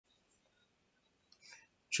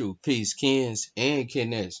True peace, Kens and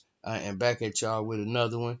Kennets. I am back at y'all with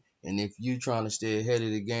another one. And if you trying to stay ahead of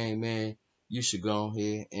the game, man, you should go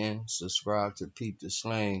ahead and subscribe to Peep the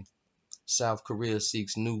Slang. South Korea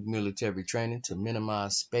seeks new military training to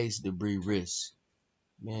minimize space debris risks.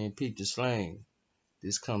 Man, Peep the Slang.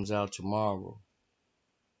 This comes out tomorrow.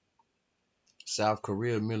 South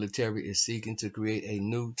Korea military is seeking to create a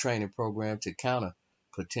new training program to counter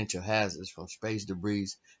potential hazards from space debris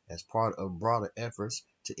as part of broader efforts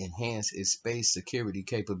to enhance its space security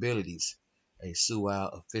capabilities, a Seoul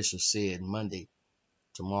official said Monday,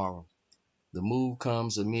 tomorrow. The move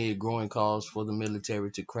comes amid growing calls for the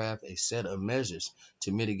military to craft a set of measures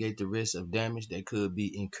to mitigate the risk of damage that could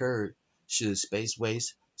be incurred should space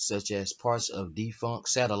waste, such as parts of defunct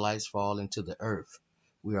satellites, fall into the Earth.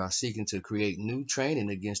 We are seeking to create new training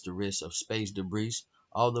against the risk of space debris,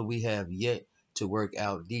 although we have yet to work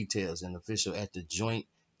out details, an official at the Joint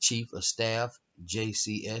Chief of Staff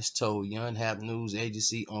JCS told Yonhap News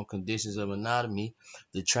Agency on conditions of anonymity.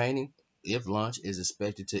 The training, if launched, is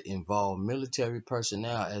expected to involve military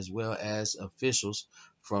personnel as well as officials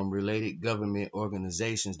from related government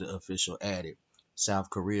organizations, the official added. South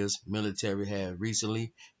Korea's military had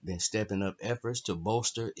recently been stepping up efforts to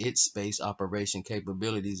bolster its space operation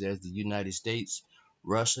capabilities as the United States,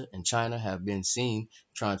 Russia, and China have been seen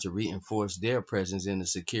trying to reinforce their presence in the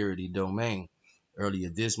security domain. Earlier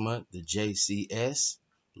this month, the JCS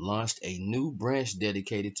launched a new branch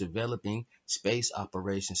dedicated to developing space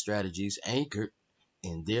operation strategies anchored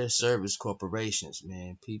in their service corporations.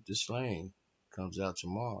 Man, peep the slang. Comes out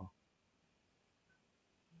tomorrow.